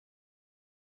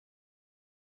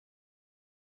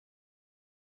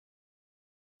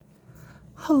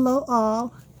Hello,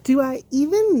 all. Do I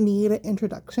even need an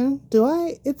introduction? Do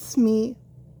I? It's me,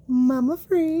 Mama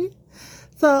Free.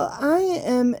 So, I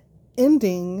am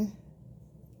ending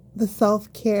the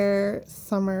self care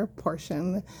summer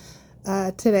portion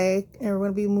today, and we're going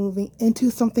to be moving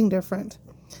into something different.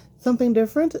 Something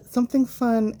different, something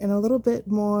fun, and a little bit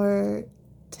more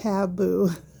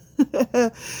taboo.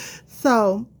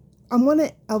 So, I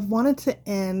wanted to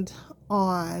end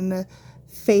on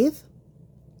faith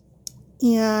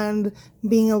and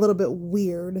being a little bit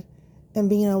weird and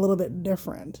being a little bit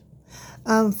different.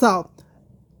 So,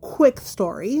 quick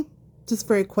story, just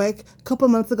very quick. A couple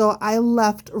months ago, I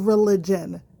left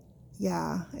religion.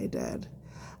 Yeah, I did.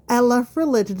 I left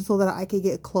religion so that I could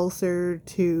get closer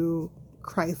to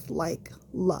Christ-like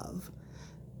love.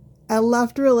 I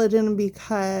left religion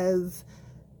because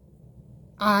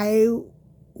I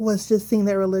was just seeing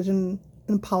that religion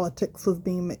and politics was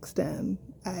being mixed in.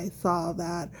 I saw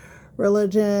that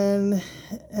religion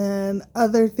and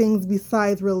other things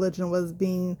besides religion was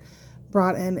being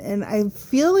brought in. And I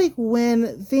feel like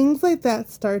when things like that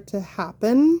start to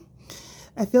happen,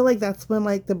 I feel like that's when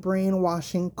like the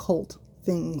brainwashing cult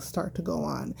things start to go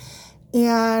on.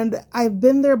 And I've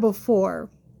been there before,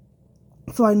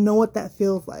 so I know what that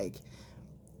feels like.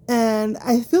 And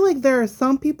I feel like there are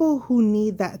some people who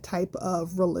need that type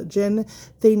of religion.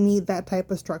 They need that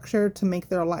type of structure to make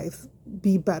their life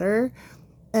be better.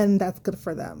 And that's good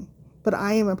for them. But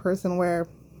I am a person where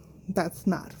that's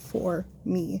not for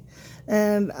me.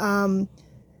 And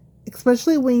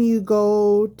especially when you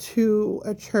go to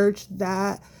a church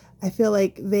that I feel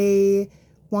like they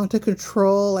want to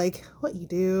control like what you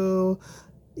do,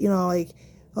 like,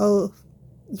 oh,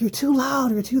 you're too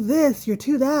loud, you're too this, you're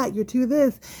too that, you're too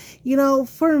this.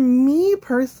 For me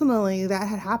personally, that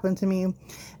had happened to me.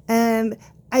 And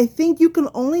I think you can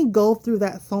only go through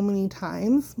that so many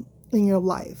times in your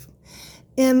life.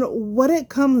 And what it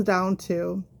comes down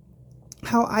to,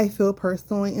 how I feel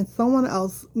personally, and someone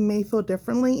else may feel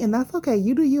differently, and that's okay.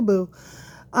 You do you, boo.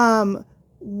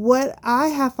 What I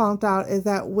have found out is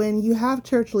that when you have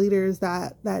church leaders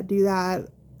that do that,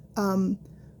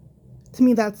 to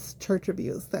me, that's church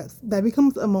abuse. That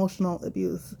becomes emotional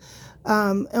abuse.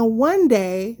 And one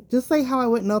day, just like how I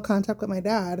went no contact with my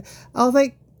dad, I was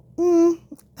like, I'm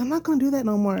not going to do that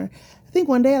no more. I think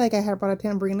one day, like, I had brought a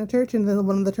tambourine to church, and then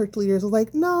one of the church leaders was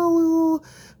like, no,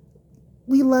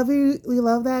 we love you. We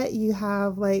love that you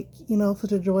have, like,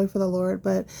 such a joy for the Lord,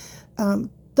 but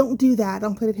don't do that.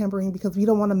 Don't play the tambourine because we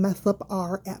don't want to mess up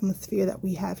our atmosphere that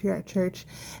we have here at church.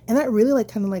 And that really, like,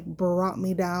 kind of, like, brought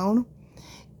me down.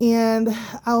 And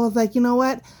I was like, you know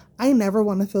what? I never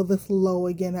want to feel this low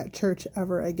again at church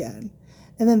ever again.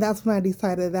 And then that's when I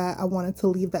decided that I wanted to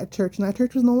leave that church, and that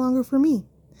church was no longer for me.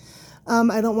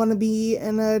 I don't want to be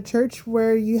in a church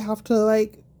where you have to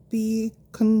like be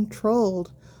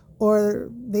controlled, or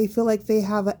they feel like they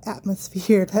have an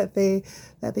atmosphere that they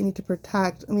need to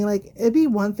protect. I mean, like, it'd be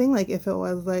one thing like if it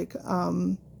was like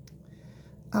I'm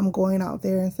going out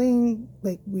there and saying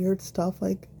like weird stuff,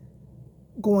 like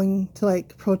going to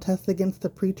like protest against the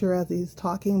preacher as he's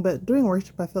talking, but during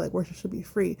worship, I feel like worship should be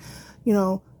free.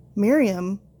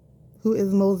 Miriam, who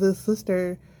is Moses'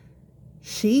 sister,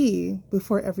 she,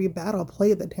 before every battle,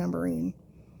 played the tambourine.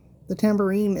 The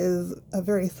tambourine is a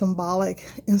very symbolic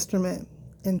instrument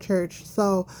in church.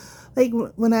 So, like,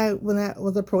 when I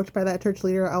was approached by that church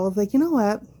leader, I was like, you know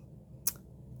what?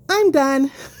 I'm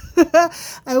done.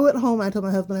 I went home, I told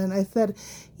my husband, and I said,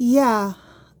 yeah,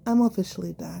 I'm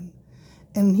officially done.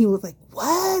 And he was like,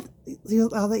 what? I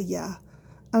was like, yeah,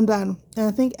 I'm done. And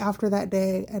I think after that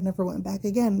day, I never went back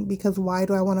again, because why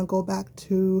do I want to go back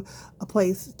to a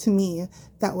place, to me,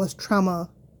 that was trauma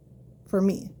for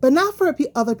me, but not for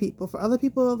other people. For other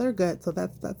people, they're good. So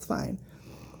that's fine.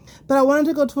 But I wanted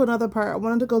to go to another part. I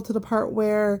wanted to go to the part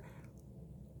where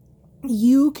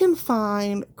you can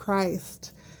find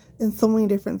Christ in so many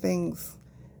different things.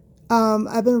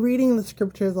 I've been reading the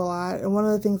scriptures a lot, and one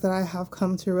of the things that I have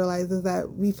come to realize is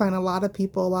that we find a lot of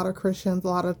people, a lot of Christians, a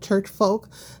lot of church folk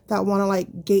that want to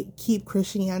like gatekeep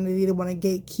Christianity. They want to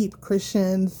gatekeep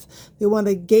Christians. They want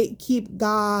to gatekeep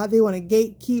God. They want to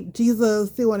gatekeep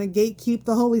Jesus. They want to gatekeep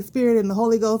the Holy Spirit and the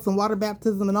Holy Ghost and water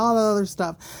baptism and all the other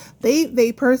stuff.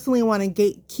 They personally want to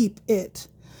gatekeep it.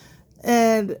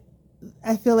 And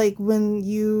I feel like when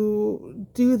you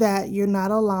do that, you're not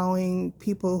allowing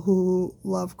people who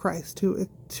love Christ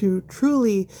to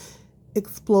truly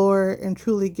explore and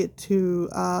truly get to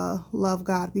love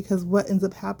God. Because what ends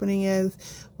up happening is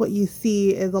what you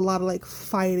see is a lot of like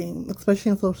fighting,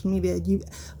 especially on social media.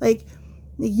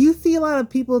 You see a lot of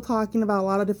people talking about a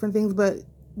lot of different things, but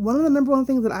one of the number one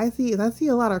things that I see is I see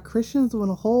a lot of Christians doing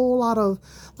a whole lot of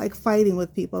like fighting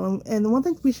with people. And the one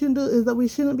thing we shouldn't do is that we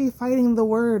shouldn't be fighting the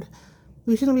word.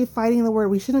 We shouldn't be fighting the word.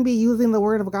 We shouldn't be using the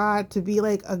word of God to be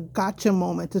like a gotcha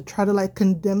moment, to try to like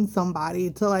condemn somebody,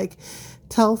 to like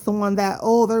tell someone that,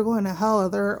 oh, they're going to hell,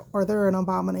 or they're an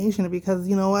abomination. Because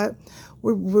you know what?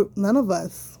 We're none of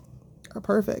us are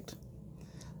perfect.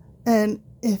 And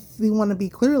if we want to be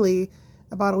clearly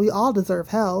about it, we all deserve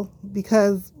hell,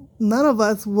 because none of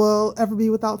us will ever be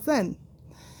without sin.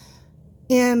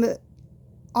 And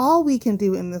all we can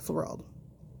do in this world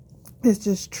is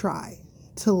just try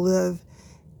to live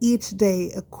each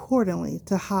day accordingly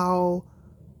to how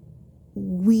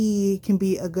we can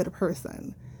be a good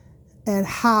person, and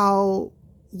how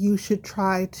you should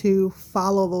try to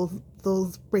follow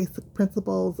those basic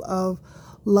principles of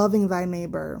loving thy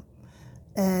neighbor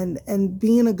and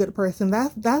being a good person.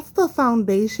 That's the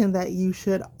foundation that you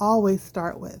should always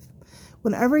start with.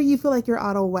 Whenever you feel like you're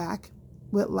out of whack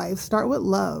with life, start with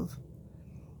love.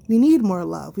 We need more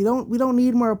love. We don't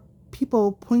need more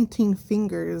people pointing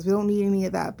fingers. We don't need any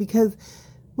of that, because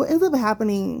what ends up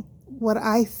happening, what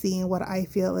I see and what I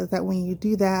feel, is that when you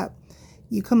do that,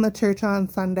 you come to church on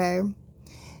Sunday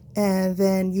and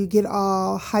then you get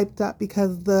all hyped up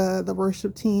because the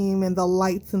worship team and the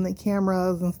lights and the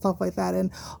cameras and stuff like that, and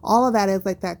all of that is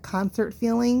like that concert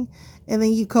feeling. And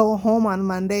then you go home on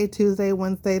Monday, Tuesday,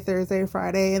 Wednesday, Thursday,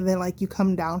 Friday, and then like you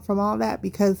come down from all that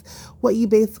because what you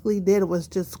basically did was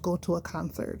just go to a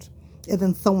concert, and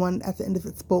then someone at the end of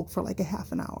it spoke for like a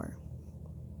half an hour.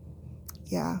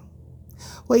 Yeah.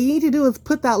 What you need to do is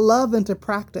put that love into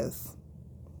practice.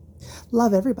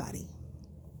 Love everybody.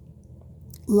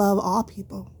 Love all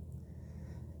people.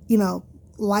 You know,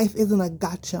 life isn't a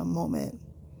gotcha moment.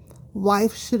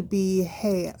 Life should be,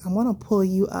 hey, I want to pull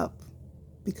you up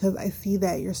because I see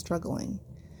that you're struggling.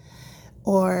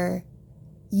 Or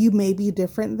you may be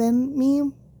different than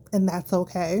me, and that's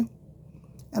okay.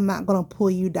 I'm not going to pull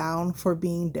you down for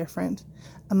being different.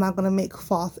 I'm not going to make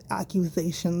false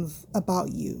accusations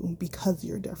about you because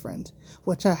you're different,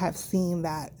 which I have seen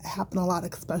that happen a lot,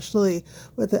 especially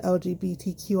with the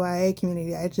LGBTQIA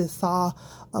community. I just saw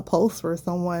a post where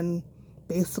someone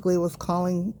basically was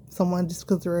calling someone just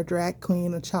because they're a drag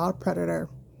queen a child predator.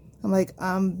 I'm like,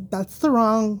 that's the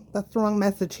wrong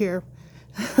message here.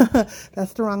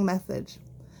 That's the wrong message.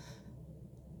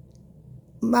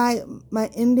 My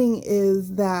ending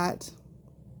is that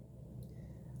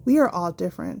we are all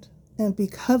different. And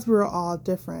because we're all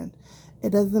different, it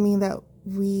doesn't mean that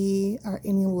we are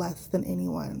any less than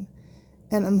anyone.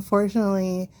 And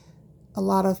unfortunately, a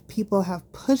lot of people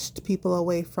have pushed people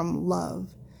away from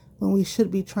love when we should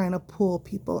be trying to pull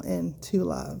people into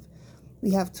love.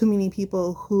 We have too many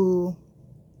people who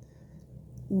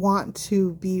want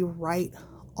to be right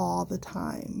all the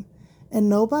time. And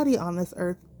nobody on this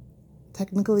earth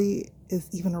technically is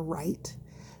even right,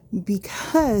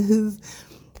 because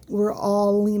we're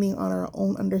all leaning on our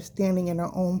own understanding and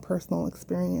our own personal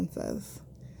experiences.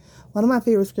 One of my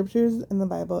favorite scriptures in the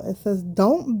Bible, it says,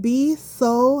 don't be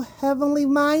so heavenly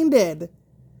minded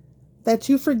that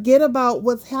you forget about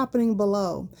what's happening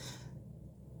below.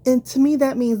 And to me,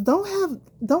 that means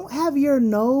don't have your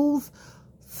nose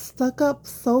stuck up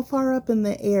so far up in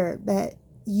the air that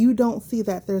you don't see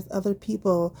that there's other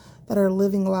people that are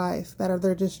living life, that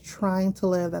they're just trying to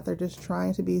live, that they're just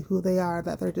trying to be who they are,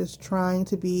 that they're just trying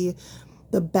to be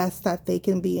the best that they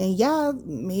can be. And yeah,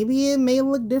 maybe it may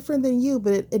look different than you,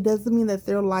 but it doesn't mean that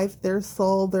their life, their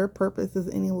soul, their purpose is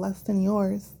any less than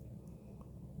yours.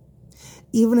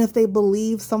 Even if they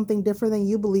believe something different than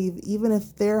you believe, even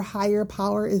if their higher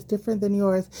power is different than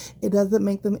yours, it doesn't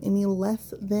make them any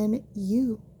less than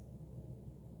you.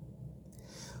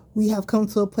 We have come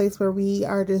to a place where we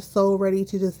are just so ready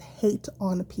to just hate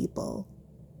on people.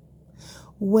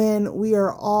 When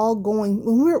we're all going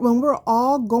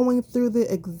through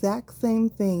the exact same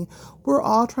thing, we're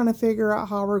all trying to figure out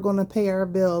how we're going to pay our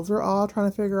bills. We're all trying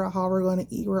to figure out how we're going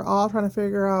to eat. We're all trying to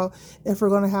figure out if we're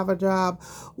going to have a job.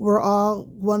 We're all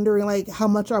wondering like how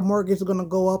much our mortgage is going to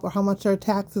go up, or how much our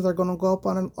taxes are going to go up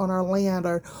on our land,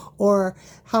 or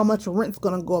how much rent's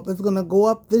going to go up. Is it going to go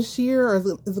up this year, or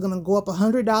is it going to go up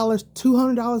 $100, $200,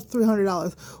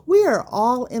 $300? We are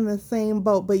all in the same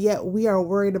boat, but yet we are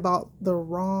worried about the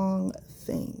wrong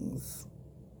things.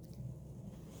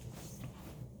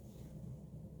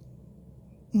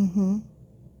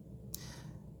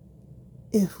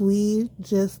 If we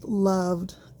just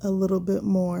loved a little bit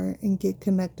more and get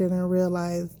connected and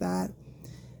realize that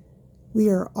we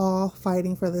are all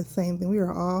fighting for the same thing. We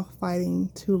are all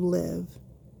fighting to live.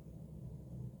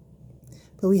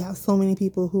 But we have so many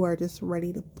people who are just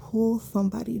ready to pull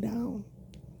somebody down.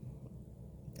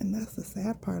 And that's the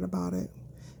sad part about it,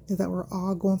 is that we're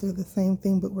all going through the same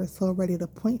thing, but we're so ready to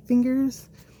point fingers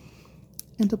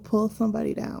and to pull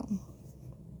somebody down.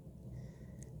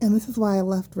 And this is why I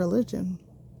left religion,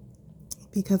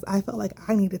 because I felt like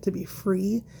I needed to be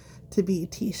free to be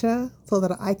Tisha so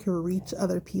that I could reach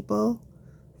other people,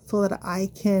 so that I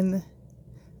can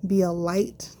be a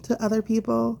light to other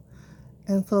people,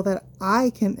 and so that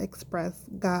I can express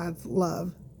God's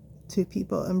love to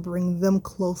people and bring them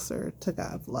closer to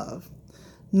God's love.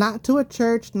 Not to a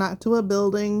church, not to a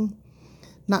building,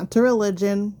 not to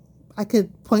religion. I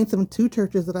could point them to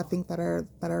churches that I think that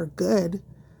are good,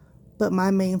 but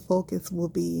my main focus will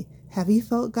be, have you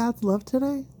felt God's love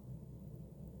today?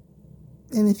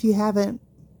 And if you haven't,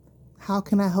 how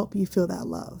can I help you feel that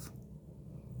love?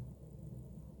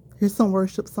 Here's some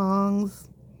worship songs.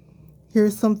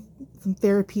 Here's some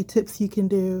therapy tips you can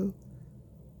do.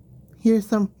 Here's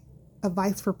some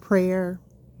advice for prayer.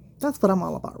 That's what I'm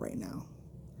all about right now.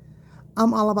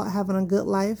 I'm all about having a good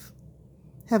life,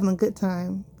 having a good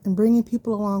time, and bringing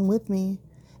people along with me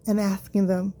and asking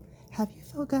them, have you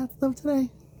felt God's love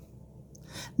today?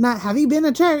 Not, have you been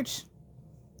to church?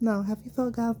 No, have you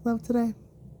felt God's love today?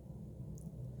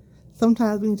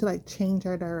 Sometimes we need to change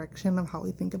our direction of how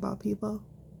we think about people,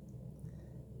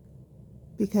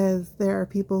 because there are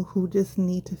people who just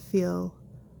need to feel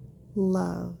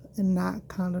love and not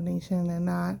condemnation and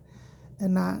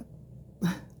not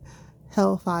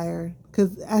hellfire.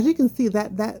 Because as you can see,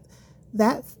 that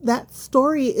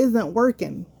story isn't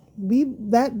working.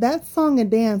 That song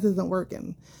and dance isn't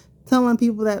working. Telling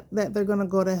people that they're gonna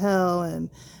go to hell and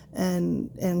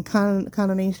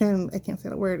condemnation, I can't say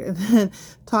the word, and then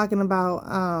talking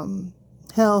about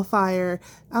hellfire.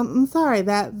 I'm sorry,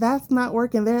 that's not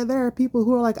working. There are people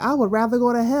who are like, I would rather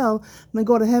go to hell than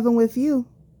go to heaven with you.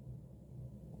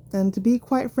 And to be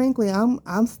quite frankly,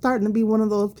 I'm starting to be one of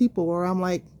those people where I'm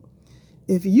like,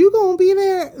 if you gonna be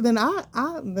there, then I'd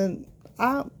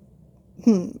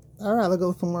rather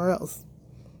go somewhere else.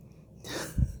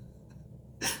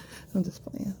 I'm just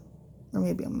playing. Or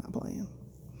maybe I'm not playing.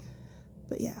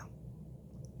 But yeah.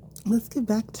 Let's get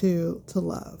back to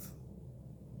love.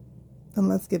 And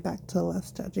let's get back to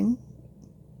less judging.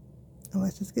 And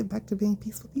let's just get back to being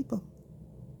peaceful people.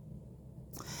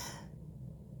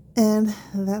 And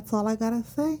that's all I gotta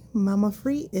say. Mama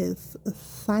Free is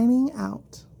signing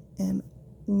out. And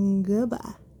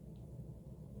goodbye.